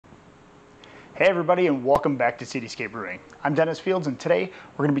Hey everybody, and welcome back to Cityscape Brewing. I'm Dennis Fields, and today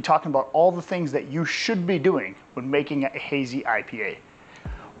we're going to be talking about all the things that you should be doing when making a hazy IPA.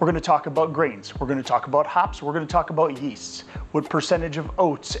 We're going to talk about grains, we're going to talk about hops, we're going to talk about yeasts, what percentage of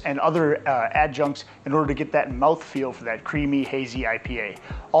oats and other adjuncts in order to get that mouthfeel for that creamy hazy IPA.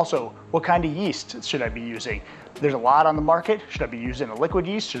 Also, what kind of yeast should I be using? There's a lot on the market. Should I be using a liquid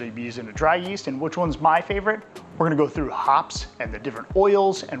yeast? Should I be using a dry yeast? And which one's my favorite? We're gonna go through hops and the different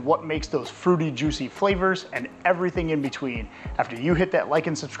oils and what makes those fruity, juicy flavors and everything in between. After you hit that like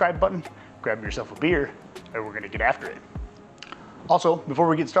and subscribe button, grab yourself a beer and we're gonna get after it. Also, before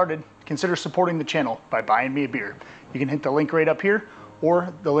we get started, consider supporting the channel by buying me a beer. You can hit the link right up here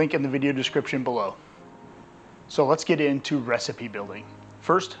or the link in the video description below. So let's get into recipe building.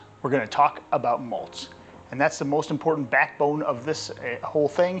 First, we're gonna talk about malts. And that's the most important backbone of this whole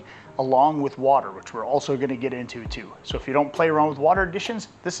thing, along with water, which we're also gonna get into too. So if you don't play around with water additions,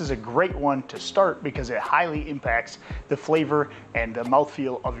 this is a great one to start because it highly impacts the flavor and the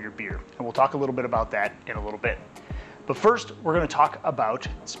mouthfeel of your beer. And we'll talk a little bit about that in a little bit. But first, we're gonna talk about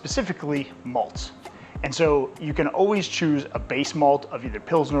specifically malts. And so you can always choose a base malt of either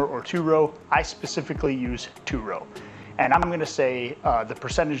Pilsner or two-row. I specifically use two-row. And I'm gonna say the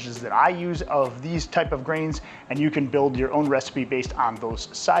percentages that I use of these type of grains, and you can build your own recipe based on those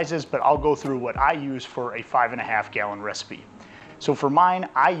sizes, but I'll go through what I use for a 5.5 gallon recipe. So for mine,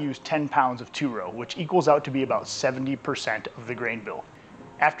 I use 10 pounds of two-row, which equals out to be about 70% of the grain bill.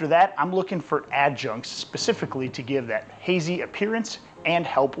 After that, I'm looking for adjuncts specifically to give that hazy appearance and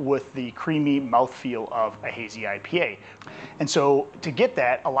help with the creamy mouthfeel of a hazy IPA. And so to get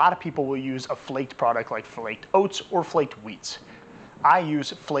that, a lot of people will use a flaked product like flaked oats or flaked wheats. I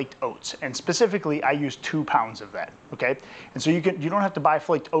use flaked oats, and specifically I use 2 pounds of that, okay? And so you don't have to buy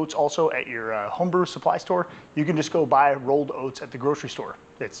flaked oats also at your homebrew supply store. You can just go buy rolled oats at the grocery store.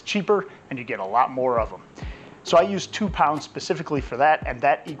 It's cheaper and you get a lot more of them. So I use 2 pounds specifically for that, and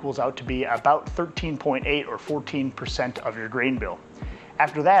that equals out to be about 13.8 or 14% of your grain bill.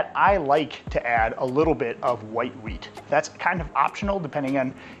 After that, I like to add a little bit of white wheat. That's kind of optional depending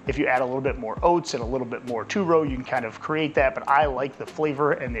on if you add a little bit more oats and a little bit more two-row, you can kind of create that, but I like the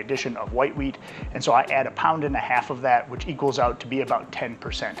flavor and the addition of white wheat. And so I add 1.5 pounds of that, which equals out to be about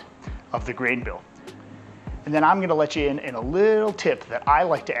 10% of the grain bill. And then I'm gonna let you in a little tip that I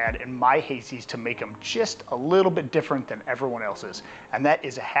like to add in my hazies to make them just a little bit different than everyone else's. And that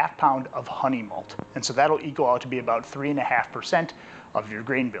is 1/2 pound of honey malt. And so that'll equal out to be about 3.5% of your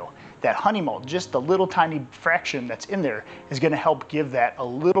grain bill. That honey malt, just a little tiny fraction that's in there, is gonna help give that a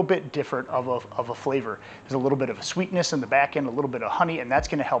little bit different of a flavor. There's a little bit of a sweetness in the back end, a little bit of honey, and that's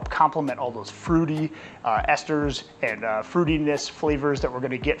gonna help complement all those fruity esters and fruitiness flavors that we're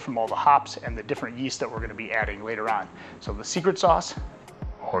gonna get from all the hops and the different yeast that we're gonna be adding later on. So the secret sauce?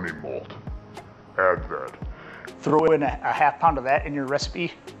 Honey malt. Add that. Throw in a 1/2 pound of that in your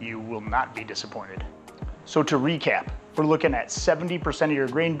recipe, you will not be disappointed. So to recap, we're looking at 70% of your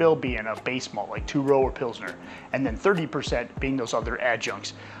grain bill being a base malt like two-row or Pilsner, and then 30% being those other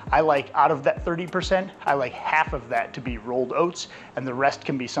adjuncts. I like, out of that 30%, I like half of that to be rolled oats, and the rest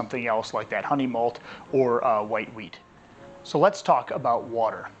can be something else like that honey malt or white wheat. So let's talk about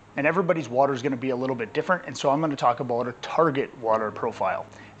water. And everybody's water is going to be a little bit different, and so I'm going to talk about a target water profile.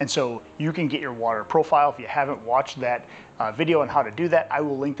 And so you can get your water profile. If you haven't watched that video on how to do that, I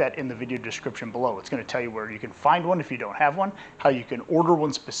will link that in the video description below. It's going to tell you where you can find one if you don't have one, how you can order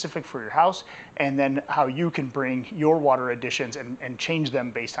one specific for your house, and then how you can bring your water additions and change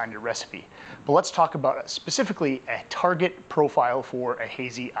them based on your recipe. But let's talk about specifically a target profile for a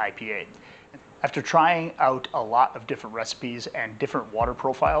hazy IPA. After trying out a lot of different recipes and different water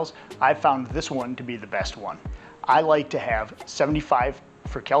profiles, I found this one to be the best one. I like to have 75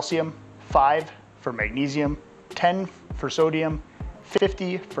 for calcium, 5 for magnesium, 10 for sodium,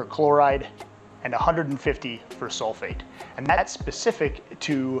 50 for chloride, and 150 for sulfate. And that's specific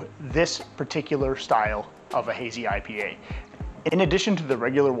to this particular style of a hazy IPA. In addition to the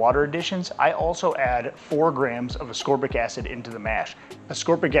regular water additions, I also add 4 grams of ascorbic acid into the mash.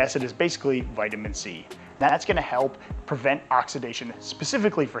 Ascorbic acid is basically vitamin C. That's gonna help prevent oxidation,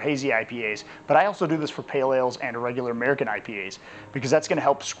 specifically for hazy IPAs, but I also do this for pale ales and regular American IPAs, because that's gonna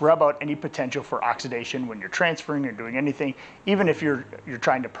help scrub out any potential for oxidation when you're transferring or doing anything, even if you're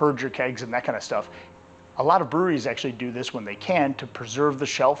trying to purge your kegs and that kind of stuff. A lot of breweries actually do this when they can to preserve the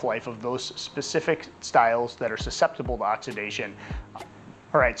shelf life of those specific styles that are susceptible to oxidation.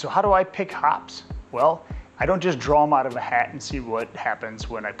 All right, so how do I pick hops? Well, I don't just draw them out of a hat and see what happens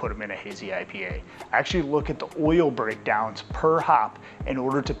when I put them in a hazy IPA. I actually look at the oil breakdowns per hop in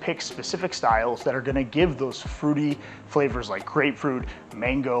order to pick specific styles that are gonna give those fruity flavors like grapefruit,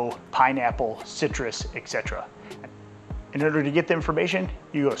 mango, pineapple, citrus, etc. In order to get the information,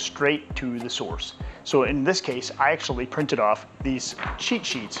 you go straight to the source. So in this case, I actually printed off these cheat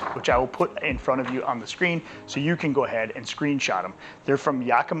sheets, which I will put in front of you on the screen so you can go ahead and screenshot them. They're from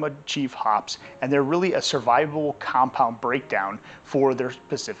Yakima Chief hops, and they're really a survivable compound breakdown for their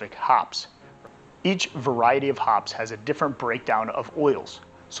specific hops. Each variety of hops has a different breakdown of oils.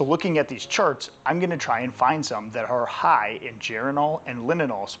 So looking at these charts, I'm gonna try and find some that are high in geraniol and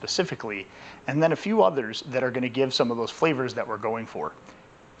linalool specifically, and then a few others that are gonna give some of those flavors that we're going for.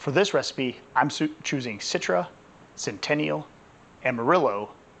 For this recipe, I'm choosing Citra, Centennial,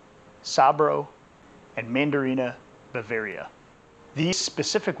 Amarillo, Sabro, and Mandarina Bavaria. These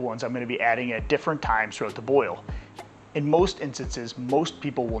specific ones I'm gonna be adding at different times throughout the boil. In most instances, most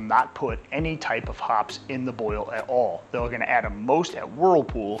people will not put any type of hops in the boil at all. They're gonna add them most at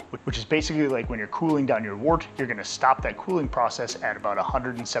Whirlpool, which is basically like when you're cooling down your wort, you're gonna stop that cooling process at about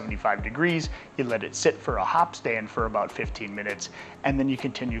 175 degrees. You let it sit for a hop stand for about 15 minutes, and then you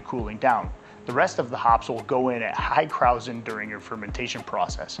continue cooling down. The rest of the hops will go in at high Krausen during your fermentation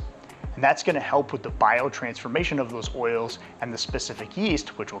process. And that's gonna help with the biotransformation of those oils and the specific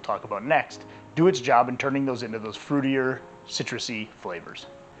yeast, which we'll talk about next, do its job in turning those into those fruitier, citrusy flavors.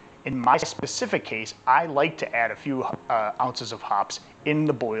 In my specific case, I like to add a few ounces of hops in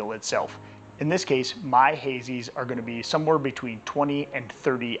the boil itself. In this case, my hazies are gonna be somewhere between 20 and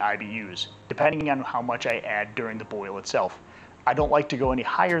 30 IBUs, depending on how much I add during the boil itself. I don't like to go any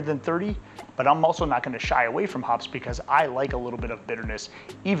higher than 30, but I'm also not going to shy away from hops because I like a little bit of bitterness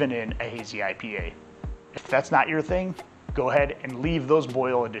even in a hazy IPA. If that's not your thing, go ahead and leave those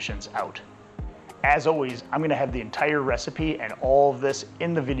boil additions out. As always, I'm going to have the entire recipe and all of this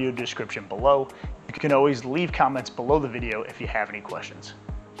in the video description below. You can always leave comments below the video if you have any questions.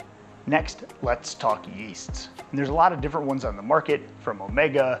 Next, let's talk yeasts. And there's a lot of different ones on the market, from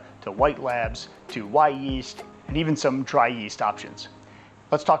Omega to White Labs to Y yeast, and even some dry yeast options.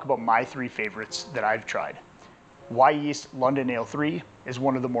 Let's talk about my three favorites that I've tried. Y yeast London Ale 3 is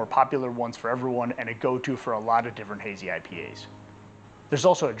one of the more popular ones for everyone and a go-to for a lot of different hazy IPAs. There's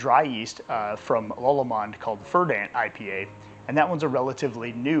also a dry yeast from Lallemand called Verdant IPA, and that one's a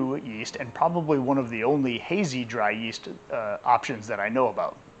relatively new yeast and probably one of the only hazy dry yeast options that I know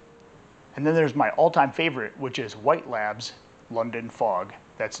about. And then there's my all-time favorite, which is White Labs London Fog.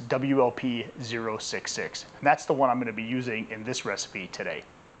 That's WLP 066. And that's the one I'm going to be using in this recipe today.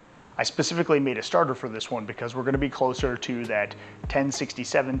 I specifically made a starter for this one because we're going to be closer to that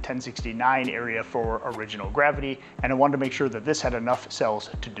 1067, 1069 area for original gravity, and I wanted to make sure that this had enough cells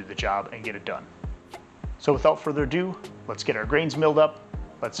to do the job and get it done. So without further ado, let's get our grains milled up,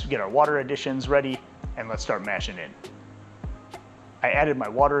 let's get our water additions ready, and let's start mashing in. I added my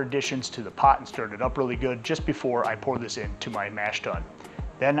water additions to the pot and stirred it up really good just before I pour this into my mash tun.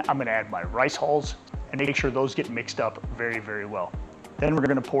 Then I'm gonna add my rice hulls and make sure those get mixed up very, very well. Then we're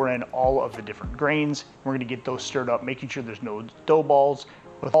gonna pour in all of the different grains. We're gonna get those stirred up, making sure there's no dough balls.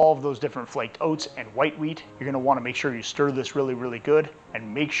 With all of those different flaked oats and white wheat, you're gonna wanna make sure you stir this really, really good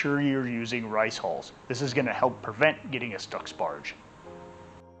and make sure you're using rice hulls. This is gonna help prevent getting a stuck sparge.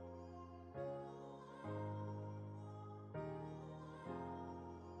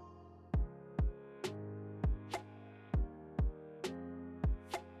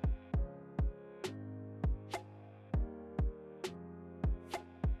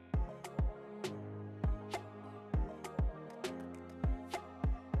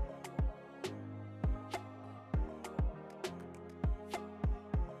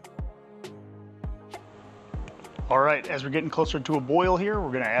 All right, as we're getting closer to a boil here,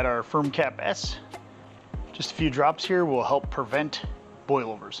 we're gonna add our firm cap S. Just a few drops here will help prevent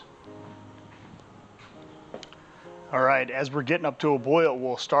boilovers. All right, as we're getting up to a boil,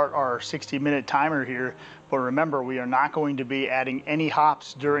 we'll start our 60-minute timer here. But remember, we are not going to be adding any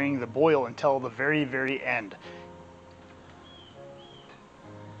hops during the boil until the very, very end.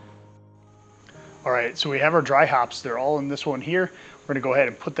 All right, so we have our dry hops. They're all in this one here. We're gonna go ahead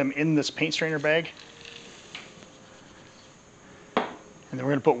and put them in this paint strainer bag. And then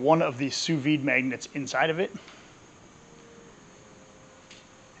we're gonna put one of these sous vide magnets inside of it.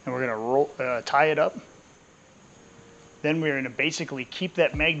 And we're gonna tie it up. Then we're gonna basically keep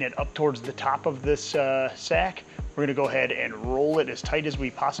that magnet up towards the top of this sack. We're gonna go ahead and roll it as tight as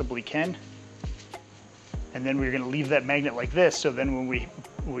we possibly can. And then we're gonna leave that magnet like this, so then when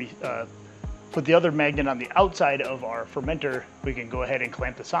we put the other magnet on the outside of our fermenter, we can go ahead and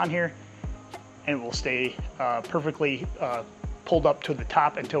clamp this on here. and it will stay perfectly pulled up to the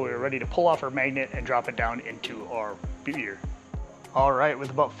top until we're ready to pull off our magnet and drop it down into our beer. All right,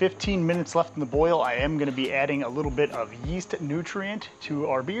 with about 15 minutes left in the boil, I am gonna be adding a little bit of yeast nutrient to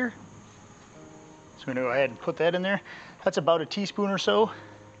our beer. So I'm gonna go ahead and put that in there. That's about a teaspoon or so.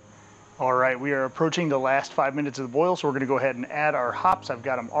 All right, we are approaching the last 5 minutes of the boil, so we're gonna go ahead and add our hops. I've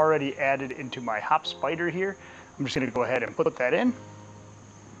got them already added into my hop spider here. I'm just gonna go ahead and put that in.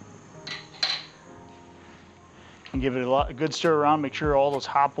 And give it a good stir around, make sure all those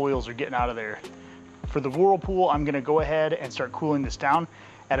hop oils are getting out of there. For the Whirlpool, I'm gonna go ahead and start cooling this down.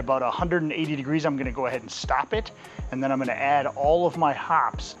 At about 180 degrees, I'm gonna go ahead and stop it. And then I'm gonna add all of my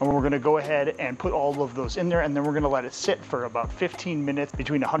hops. And we're gonna go ahead and put all of those in there, and then we're gonna let it sit for about 15 minutes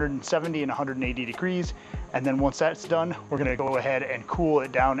between 170 and 180 degrees. And then once that's done, we're gonna go ahead and cool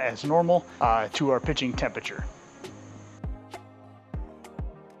it down as normal to our pitching temperature.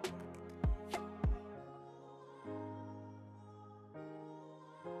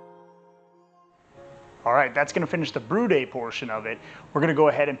 All right, that's gonna finish the brew day portion of it. We're gonna go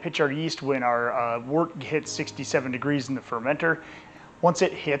ahead and pitch our yeast when our wort hits 67 degrees in the fermenter. Once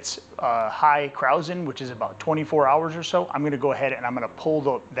it hits high Krausen, which is about 24 hours or so, I'm gonna go ahead and I'm gonna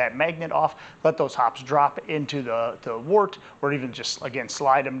pull that magnet off, let those hops drop into the wort, or even just, again,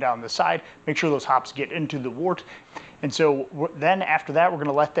 slide them down the side, make sure those hops get into the wort. And so then after that, we're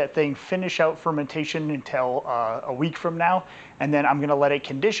gonna let that thing finish out fermentation until a week from now. And then I'm gonna let it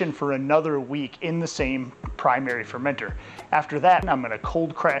condition for another week in the same primary fermenter. After that, I'm gonna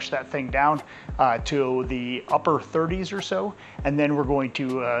cold crash that thing down to the upper 30s or so. And then we're going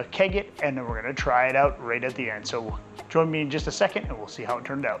to keg it, and then we're gonna try it out right at the end. So join me in just a second and we'll see how it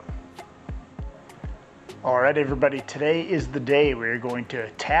turned out. All right, everybody, today is the day we're going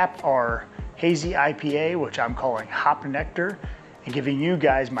to tap our Hazy IPA, which I'm calling Hop Nectar, and giving you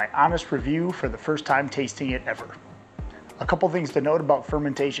guys my honest review for the first time tasting it ever. A couple things to note about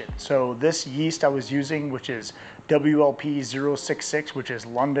fermentation. So this yeast I was using, which is WLP066, which is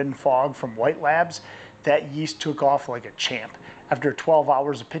London Fog from White Labs, that yeast took off like a champ. After 12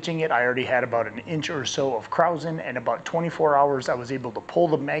 hours of pitching it, I already had about an inch or so of Krausen, and about 24 hours, I was able to pull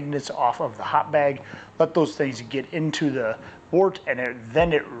the magnets off of the hop bag, let those things get into the wort, and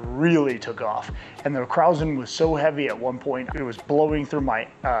then it really took off. And the Krausen was so heavy at one point, it was blowing through my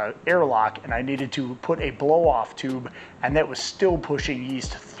airlock, and I needed to put a blow-off tube, and that was still pushing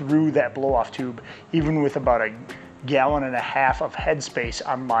yeast through that blow-off tube, even with about a gallon and a half of headspace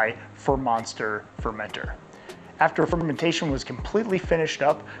on my Monster fermenter. After fermentation was completely finished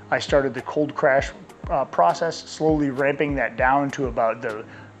up, I started the cold crash process, slowly ramping that down to about the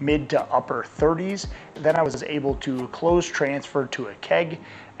mid to upper 30s. Then I was able to close transfer to a keg,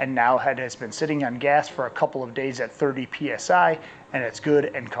 and now has been sitting on gas for a couple of days at 30 PSI, and it's good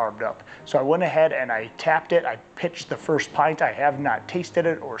and carved up. So I went ahead and I tapped it. I pitched the first pint. I have not tasted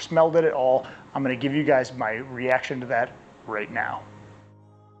it or smelled it at all. I'm gonna give you guys my reaction to that right now.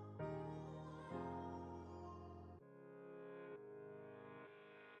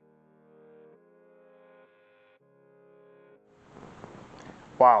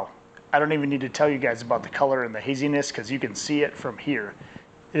 Wow, I don't even need to tell you guys about the color and the haziness because you can see it from here.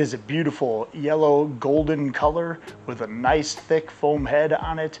 It is a beautiful yellow golden color with a nice thick foam head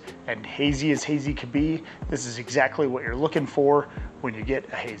on it, and hazy as hazy could be. This is exactly what you're looking for when you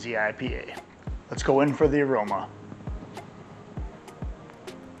get a Hazy IPA. Let's go in for the aroma.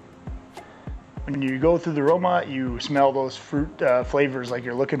 When you go through the aroma, you smell those fruit flavors like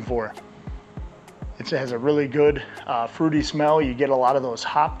you're looking for. It has a really good fruity smell. You get a lot of those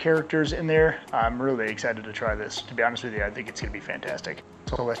hop characters in there. I'm really excited to try this. To be honest with you, I think it's gonna be fantastic.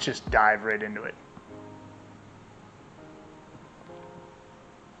 So let's just dive right into it.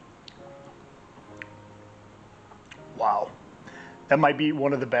 Wow, that might be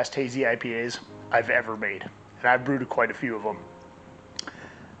one of the best Hazy IPAs I've ever made. And I've brewed quite a few of them.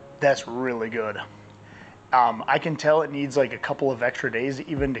 That's really good. I can tell it needs like a couple of extra days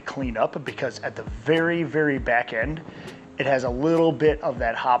even to clean up, because at the very, very back end, it has a little bit of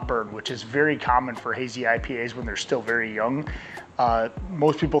that hop burn, which is very common for Hazy IPAs when they're still very young.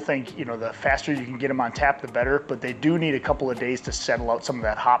 Most people think, you know, the faster you can get them on tap, the better, but they do need a couple of days to settle out some of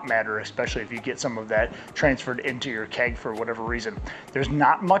that hop matter, especially if you get some of that transferred into your keg for whatever reason. There's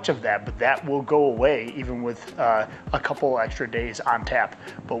not much of that, but that will go away even with a couple extra days on tap.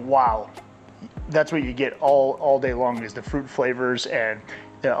 But wow, that's what you get all day long, is the fruit flavors and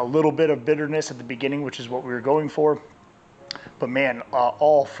a little bit of bitterness at the beginning, which is what we were going for. But man,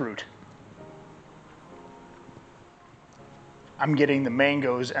 all fruit. I'm getting the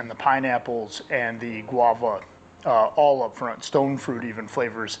mangoes and the pineapples and the guava all up front, stone fruit even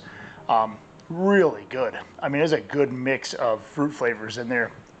flavors. really good. I mean, there's a good mix of fruit flavors in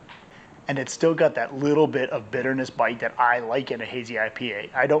there. And it's still got that little bit of bitterness bite that I like in a hazy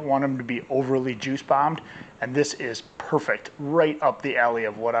IPA. I don't want them to be overly juice bombed, and this is perfect, right up the alley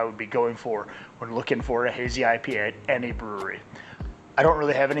of what I would be going for when looking for a hazy IPA at any brewery. I don't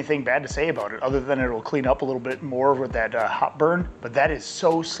really have anything bad to say about it, other than it'll clean up a little bit more with that hop burn, but that is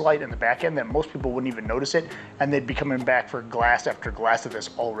so slight in the back end that most people wouldn't even notice it, and they'd be coming back for glass after glass of this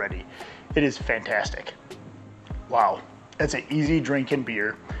already. It is fantastic. Wow, that's an easy drinking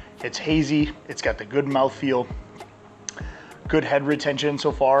beer. It's hazy, it's got the good mouthfeel, good head retention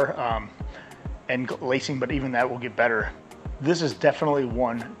so far, and lacing, but even that will get better. This is definitely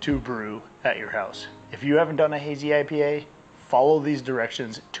one to brew at your house. If you haven't done a hazy IPA, follow these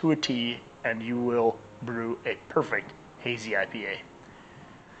directions to a T and you will brew a perfect hazy IPA.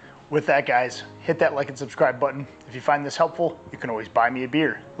 With that, guys, hit that like and subscribe button. If you find this helpful, you can always buy me a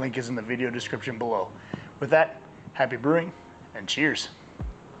beer. Link is in the video description below. With that, happy brewing and cheers.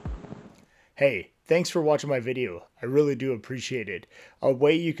 Hey, thanks for watching my video. I really do appreciate it. A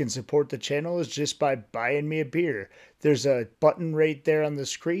way you can support the channel is just by buying me a beer. There's a button right there on the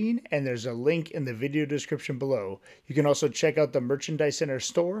screen, and there's a link in the video description below. You can also check out the merchandise in our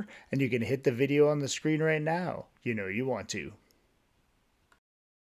store, and you can hit the video on the screen right now. You know you want to.